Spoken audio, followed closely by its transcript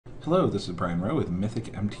Hello, this is Brian Rowe with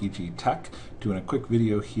Mythic MTG Tech, doing a quick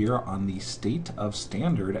video here on the state of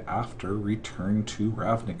Standard after Return to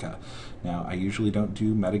Ravnica. Now, I usually don't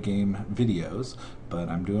do metagame videos, but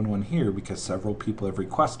I'm doing one here because several people have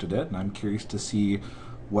requested it, and I'm curious to see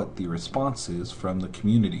what the response is from the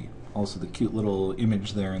community. Also, the cute little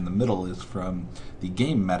image there in the middle is from the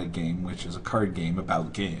game metagame, which is a card game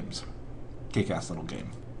about games. Kick-ass little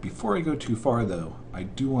game. Before I go too far, though, I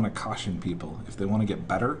do want to caution people. If they want to get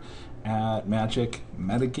better at Magic,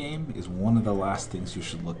 metagame is one of the last things you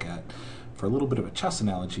should look at. For a little bit of a chess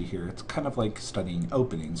analogy here, it's kind of like studying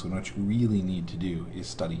openings, when what you really need to do is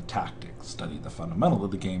study tactics, study the fundamental of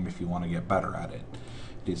the game if you want to get better at it.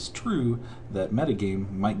 It is true that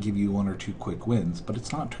metagame might give you one or two quick wins, but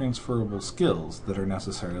it's not transferable skills that are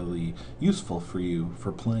necessarily useful for you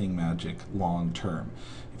for playing Magic long term.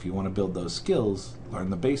 If you want to build those skills, learn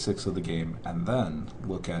the basics of the game, and then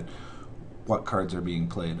look at what cards are being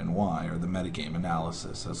played and why, or the metagame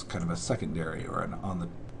analysis as kind of a secondary or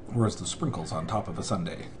as the sprinkles on top of a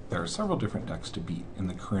sundae. There are several different decks to beat in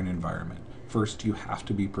the current environment. First, you have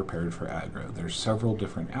to be prepared for aggro. There's several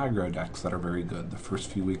different aggro decks that are very good. The first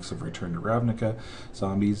few weeks of Return to Ravnica,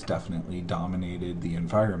 zombies definitely dominated the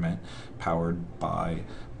environment, powered by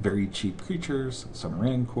very cheap creatures, some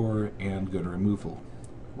Rancor, and good removal.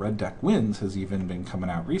 Red deck wins has even been coming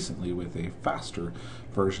out recently with a faster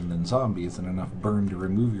version than zombies and enough burn to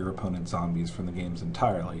remove your opponent's zombies from the games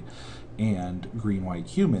entirely. And green-white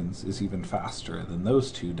humans is even faster than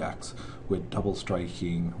those two decks, with double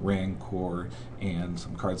striking, Rancor, and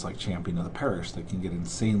some cards like Champion of the Parish that can get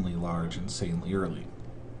insanely large insanely early.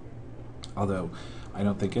 Although I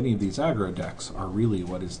don't think any of these aggro decks are really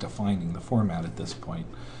what is defining the format at this point.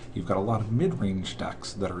 You've got a lot of mid-range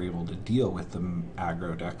decks that are able to deal with the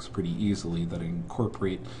aggro decks pretty easily, that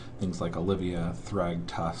incorporate things like Olivia,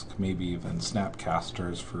 Thragtusk, maybe even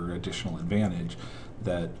Snapcasters for additional advantage,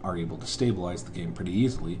 that are able to stabilize the game pretty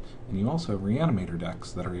easily. And you also have Reanimator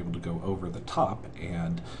decks that are able to go over the top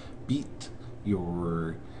and beat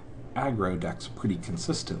your aggro decks pretty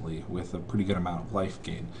consistently with a pretty good amount of life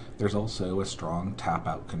gain. There's also a strong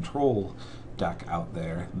tap-out control deck out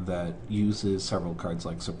there that uses several cards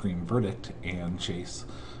like Supreme Verdict and Chase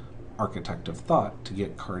Architect of Thought to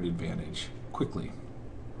get card advantage quickly.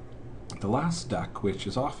 The last deck, which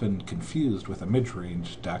is often confused with a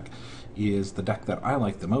mid-range deck, is the deck that I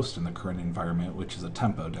like the most in the current environment, which is a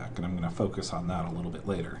tempo deck, and I'm going to focus on that a little bit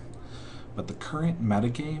later. But the current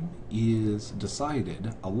metagame is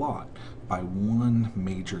decided a lot by one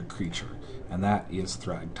major creature, and that is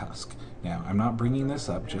Thragtusk. Now, I'm not bringing this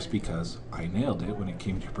up just because I nailed it when it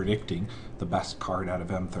came to predicting the best card out of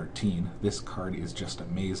M13. This card is just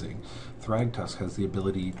amazing. Thragtusk has the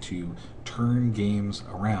ability to turn games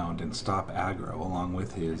around and stop aggro, along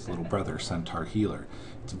with his little brother, Centaur Healer.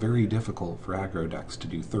 It's very difficult for aggro decks to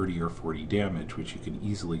do 30 or 40 damage, which you can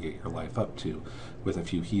easily get your life up to with a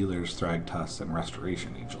few healers, Thragtusks, and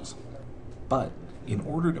Restoration Angels. But in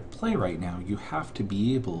order to play right now, you have to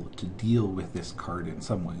be able to deal with this card in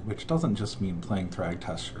some way, which doesn't just mean playing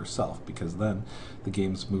Thragtusk yourself, because then the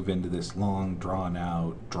games move into this long,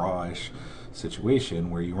 drawn-out, drawish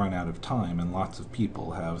situation where you run out of time and lots of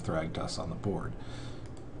people have Thragtusk on the board.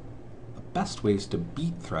 The best ways to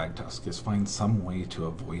beat Thragtusk is find some way to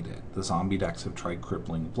avoid it. The zombie decks have tried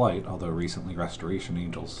Crippling Blight, although recently Restoration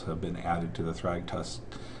Angels have been added to the Thragtusk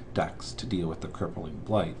decks to deal with the Crippling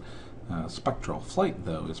Blight. Spectral Flight,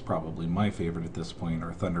 though, is probably my favorite at this point,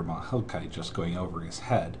 or Thundermaw Hellkite just going over his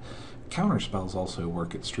head. Counterspells also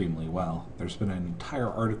work extremely well. There's been an entire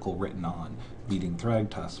article written on beating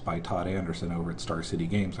Thragtusk by Todd Anderson over at Star City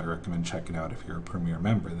Games. I recommend checking out if you're a premier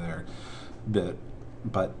member there.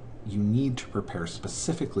 But you need to prepare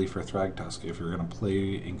specifically for Thragtusk if you're going to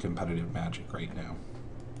play in competitive Magic right now.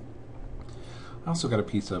 I also got a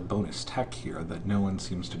piece of bonus tech here that no one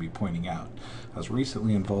seems to be pointing out. I was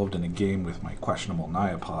recently involved in a game with my questionable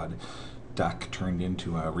Niapod deck turned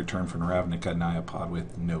into a Return from Ravnica Niapod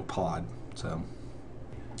with no pod. So,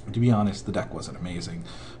 to be honest, the deck wasn't amazing,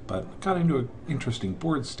 but got into an interesting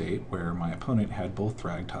board state where my opponent had both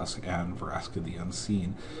Thragtusk and Vraska the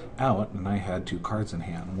Unseen out, and I had two cards in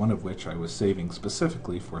hand, one of which I was saving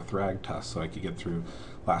specifically for Thragtusk so I could get through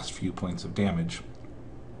last few points of damage.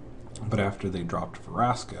 But after they dropped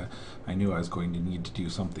Vraska, I knew I was going to need to do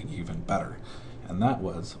something even better, and that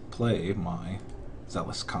was play my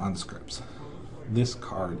Zealous Conscripts. This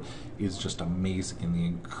card is just amazing in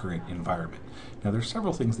the current environment. Now, there's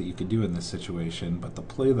several things that you could do in this situation, but the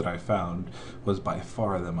play that I found was by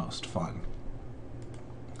far the most fun.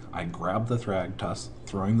 I grabbed the Thragtusk,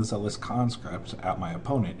 throwing the Zealous Conscript at my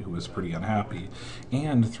opponent, who was pretty unhappy,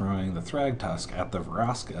 and throwing the Thragtusk at the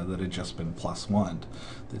Vraska that had just been +1'd.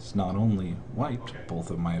 This not only wiped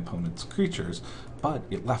both of my opponent's creatures, but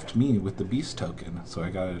it left me with the Beast token, so I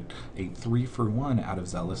got a 3-for-1 out of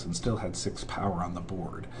Zealous and still had 6 power on the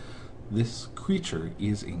board. This creature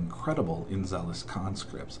is incredible in Zealous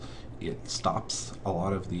Conscripts. It stops a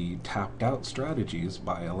lot of the tapped out strategies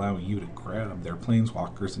by allowing you to grab their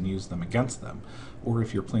planeswalkers and use them against them. Or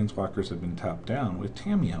if your planeswalkers have been tapped down with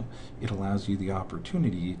Tamiyo, it allows you the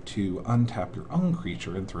opportunity to untap your own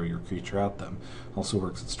creature and throw your creature at them. Also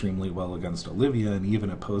works extremely well against Olivia and even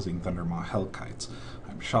opposing Thundermaw Hellkites.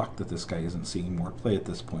 I'm shocked that this guy isn't seeing more play at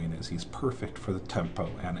this point, as he's perfect for the tempo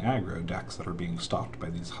and aggro decks that are being stopped by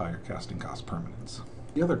these higher casting cost permanents.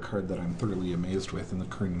 The other card that I'm thoroughly amazed with in the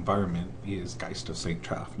current environment is Geist of St.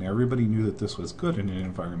 Traff. Now, everybody knew that this was good in an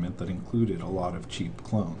environment that included a lot of cheap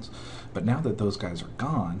clones, but now that those guys are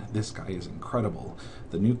gone, this guy is incredible.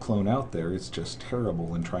 The new clone out there is just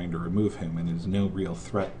terrible in trying to remove him and is no real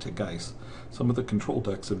threat to Geist. Some of the control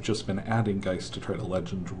decks have just been adding Geist to try to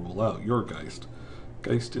legend rule out your Geist.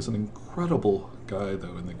 Geist is an incredible guy,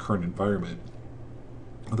 though, in the current environment.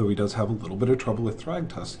 Although he does have a little bit of trouble with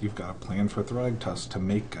Thragtusk, you've got a plan for Thragtusk to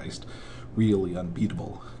make Geist really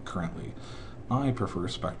unbeatable currently. I prefer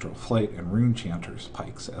Spectral Flight and Rune Chanter's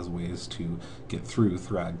Pikes as ways to get through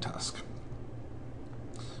Thragtusk.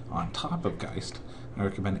 On top of Geist, I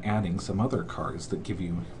recommend adding some other cards that give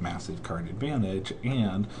you massive card advantage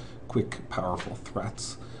and quick, powerful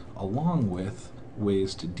threats, along with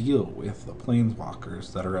ways to deal with the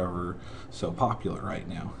planeswalkers that are ever so popular right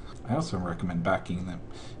now. I also recommend backing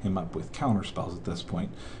him up with counterspells at this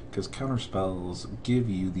point, because counterspells give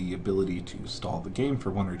you the ability to stall the game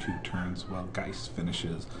for 1 or 2 turns while Geist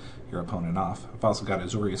finishes your opponent off. I've also got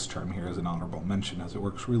Azorius Charm here as an honorable mention, as it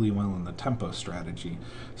works really well in the tempo strategy.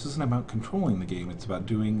 This isn't about controlling the game, it's about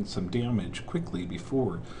doing some damage quickly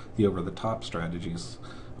before the over-the-top strategies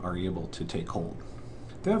are able to take hold.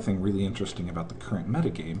 The other thing really interesting about the current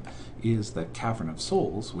metagame is that Cavern of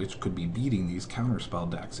Souls, which could be beating these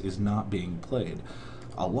counterspell decks, is not being played.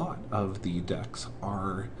 A lot of the decks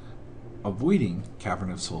are avoiding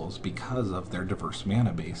Cavern of Souls because of their diverse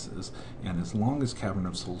mana bases, and as long as Cavern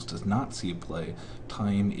of Souls does not see play,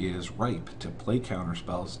 time is ripe to play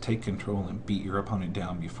counterspells, take control, and beat your opponent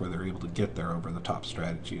down before they're able to get their over-the-top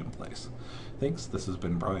strategy in place. Thanks, this has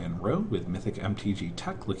been Brian Rowe with Mythic MTG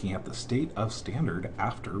Tech, looking at the state of Standard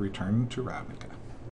after Return to Ravnica.